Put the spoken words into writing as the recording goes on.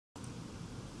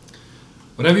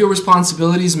Whatever your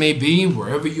responsibilities may be,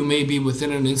 wherever you may be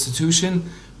within an institution,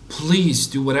 please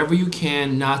do whatever you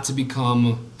can not to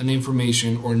become an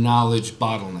information or knowledge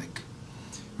bottleneck.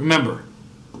 Remember,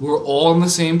 we're all on the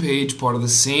same page, part of the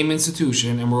same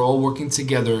institution, and we're all working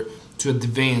together to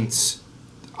advance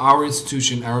our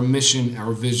institution, our mission,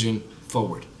 our vision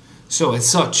forward. So as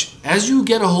such, as you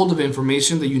get a hold of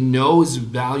information that you know is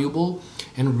valuable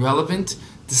and relevant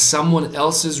to someone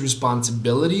else's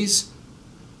responsibilities,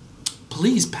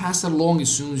 please pass that along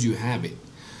as soon as you have it.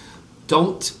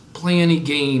 Don't play any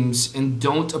games and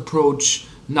don't approach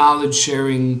knowledge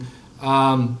sharing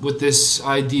with this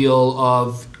ideal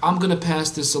of, I'm going to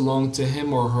pass this along to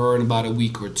him or her in about a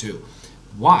week or two.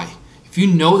 Why? If you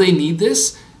know they need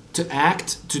this to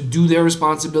act, to do their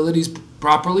responsibilities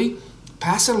properly,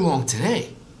 pass it along today.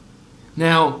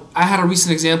 Now, I had a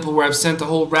recent example where I've sent a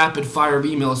whole rapid fire of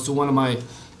emails to one of my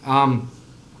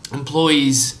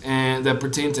employees and that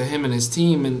pertain to him and his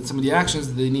team and some of the actions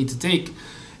that they need to take.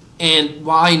 And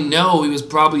while I know he was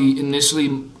probably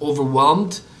initially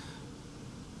overwhelmed,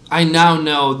 I now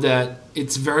know that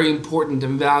it's very important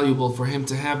and valuable for him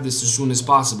to have this as soon as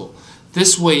possible.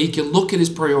 This way he can look at his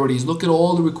priorities, look at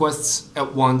all the requests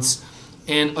at once,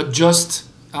 and adjust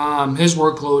his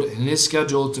workload and his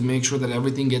schedule to make sure that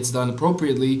everything gets done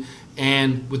appropriately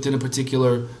and within a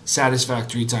particular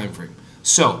satisfactory time frame.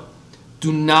 So,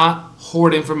 do not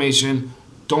hoard information.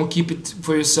 Don't keep it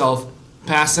for yourself.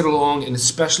 Pass it along, and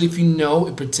especially if you know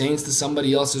it pertains to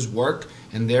somebody else's work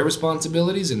and their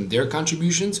responsibilities and their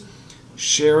contributions,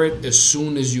 share it as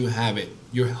soon as you have it.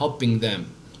 You're helping them.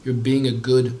 You're being a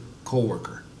good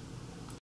coworker.